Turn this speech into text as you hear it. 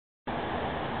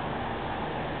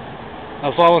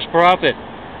a false prophet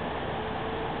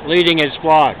leading his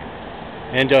flock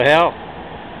into hell.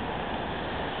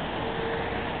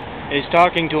 He's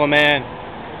talking to a man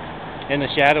in the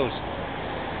shadows.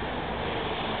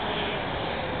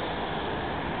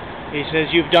 He says,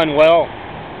 you've done well.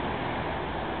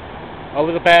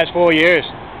 Over the past 4 years,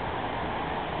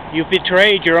 you've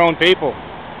betrayed your own people.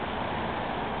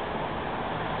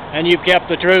 And you've kept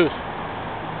the truth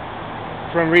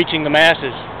from reaching the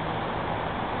masses.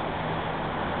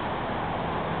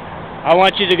 I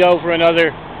want you to go for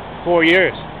another 4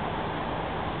 years.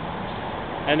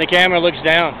 And the camera looks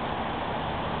down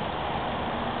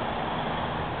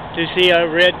to see a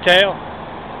red tail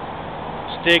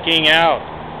sticking out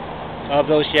of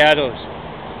those shadows,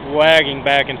 wagging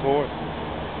back and forth.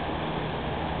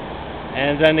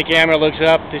 And then the camera looks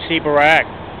up to see Barack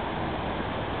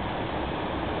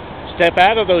step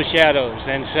out of those shadows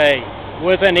and say,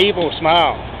 with an evil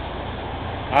smile,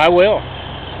 I will.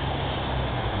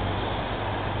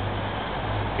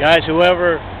 Guys,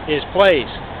 whoever is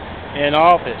placed in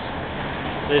office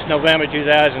this November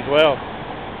 2012,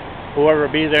 whoever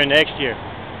will be there next year,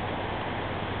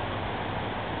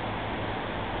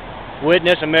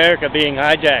 witness America being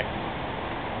hijacked,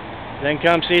 then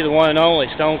come see the one and only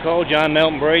Stone Cold John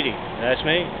Melton Brady. That's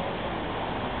me.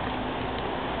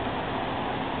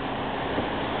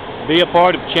 Be a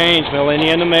part of change,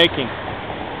 millennia in the making,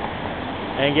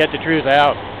 and get the truth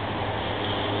out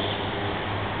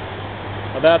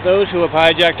about those who have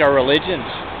hijacked our religions,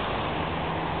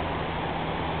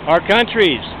 our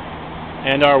countries,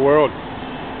 and our world.